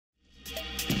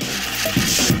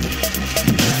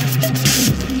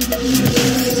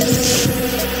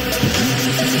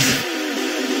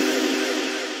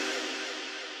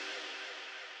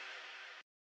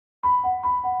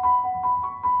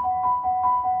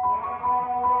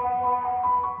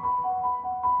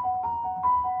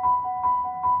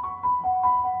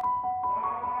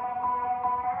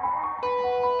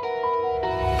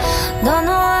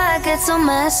get so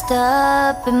messed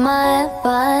up in my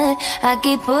mind. I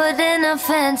keep putting up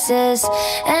fences,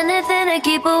 anything to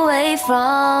keep away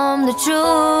from the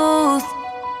truth.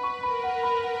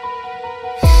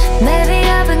 Maybe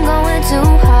I've been going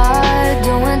too hard,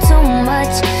 doing too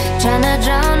much, trying to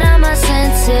drown out my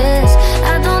senses.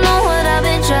 I don't know what I've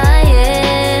been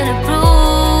trying to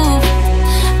prove.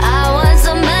 I want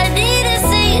somebody to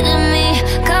say to me,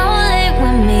 come late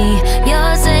with me,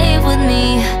 you're safe with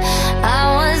me.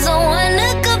 I want someone to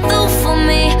come through for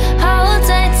me, hold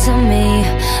tight to me.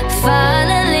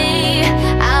 Finally,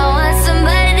 I want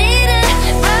somebody to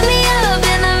wrap me up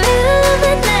in the middle of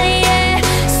the night, yeah.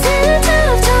 Stand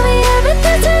up, tell me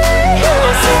everything till I hear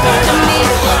you say to me.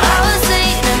 I was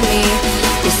say to me,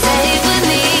 you're safe with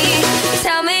me.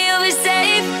 Tell me you'll be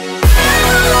safe.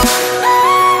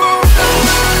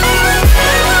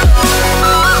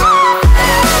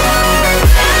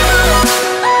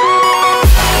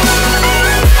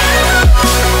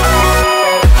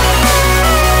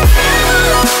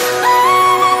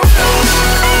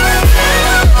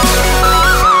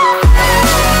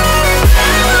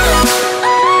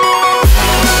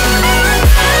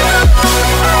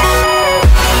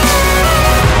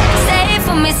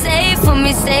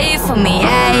 Safe for me,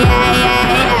 yeah, yeah,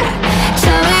 yeah, yeah.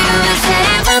 Tell me you'll be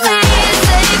safe with me,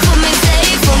 safe for me,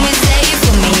 safe for me, safe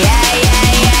for me, yeah,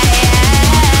 yeah, yeah,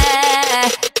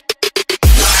 yeah.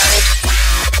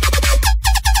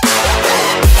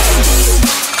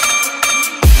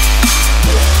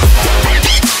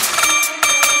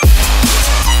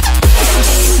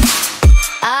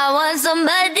 I want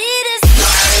somebody to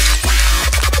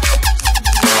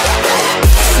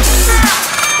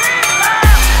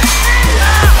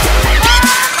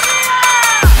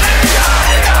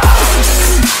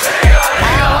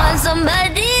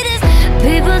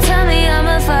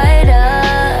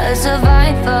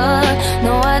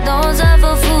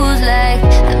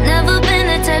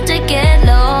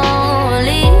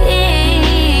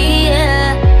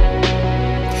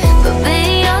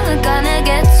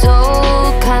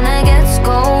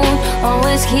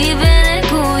keeping it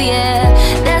cool, yeah.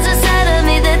 There's a side of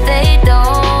me that they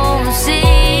don't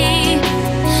see.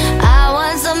 I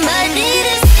want somebody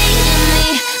to say to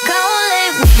me, come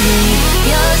late with me,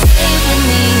 you're safe with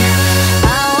me.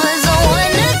 I want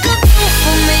someone to come through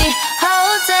for me,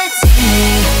 hold tight to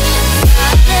me.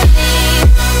 Finally,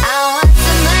 I want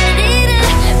somebody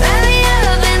to wrap me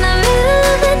up in the middle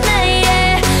of the night,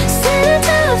 yeah. Stand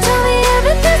up, tell me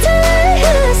everything till I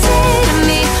hear you say to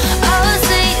me. Oh,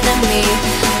 say to me,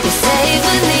 you're safe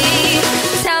with me.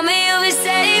 Tell me you'll be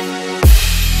safe.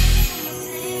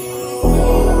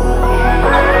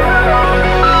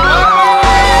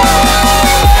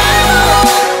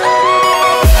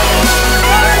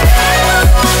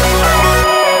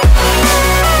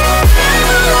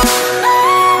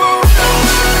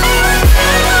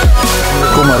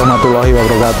 Assalamualaikum warahmatullahi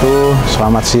wabarakatuh.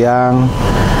 Selamat siang.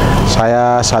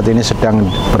 Saya saat ini sedang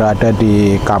berada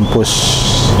di kampus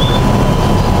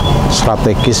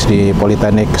strategis di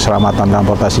Politeknik Keselamatan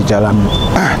Transportasi Jalan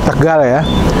Tegal ya.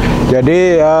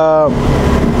 Jadi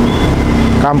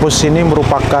kampus ini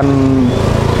merupakan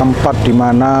tempat di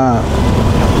mana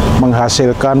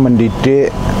menghasilkan,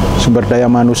 mendidik sumber daya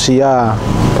manusia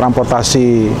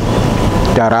transportasi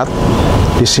darat.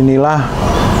 Disinilah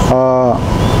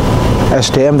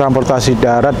SDM transportasi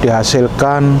darat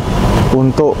dihasilkan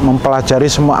untuk mempelajari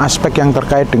semua aspek yang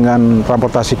terkait dengan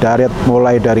transportasi darat,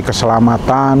 mulai dari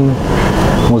keselamatan,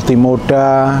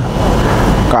 multimoda,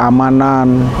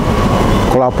 keamanan,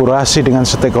 kolaborasi dengan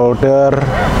stakeholder,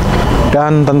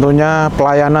 dan tentunya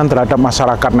pelayanan terhadap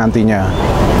masyarakat nantinya.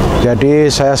 Jadi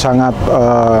saya sangat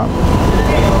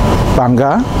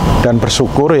bangga dan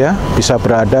bersyukur ya bisa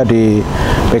berada di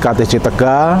PKTJ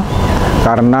Tegal,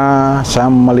 karena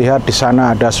saya melihat di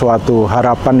sana ada suatu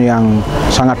harapan yang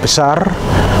sangat besar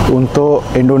untuk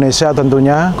Indonesia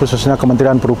tentunya, khususnya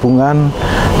Kementerian Perhubungan,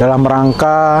 dalam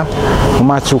rangka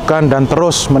memajukan dan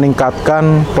terus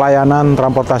meningkatkan pelayanan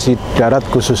transportasi darat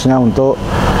khususnya untuk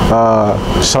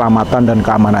keselamatan dan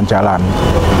keamanan jalan.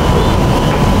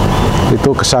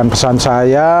 Itu kesan-pesan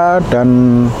saya, dan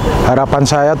harapan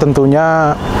saya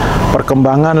tentunya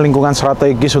perkembangan lingkungan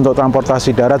strategis untuk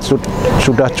transportasi darat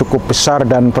sudah cukup besar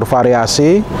dan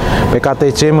bervariasi.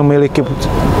 PKTJ memiliki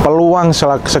peluang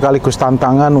sekaligus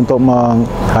tantangan untuk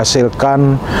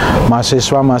menghasilkan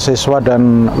mahasiswa-mahasiswa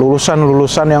dan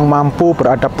lulusan-lulusan yang mampu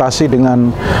beradaptasi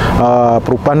dengan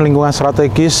perubahan lingkungan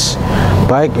strategis,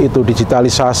 baik itu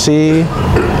digitalisasi,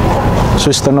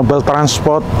 sustainable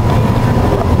transport,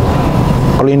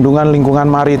 pelindungan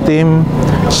lingkungan maritim,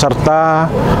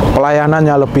 serta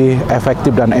pelayanannya lebih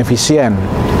efektif dan efisien.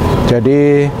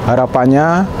 Jadi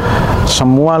harapannya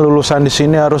semua lulusan di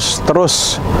sini harus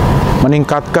terus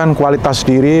meningkatkan kualitas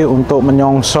diri untuk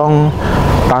menyongsong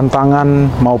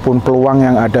tantangan maupun peluang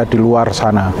yang ada di luar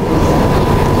sana.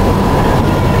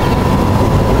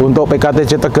 Untuk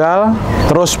PKTJ Tegal,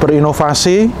 terus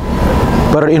berinovasi,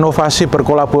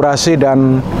 berkolaborasi,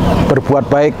 dan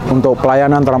berbuat baik untuk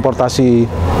pelayanan transportasi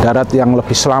darat yang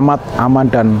lebih selamat, aman,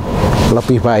 dan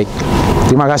lebih baik.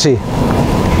 Terima kasih.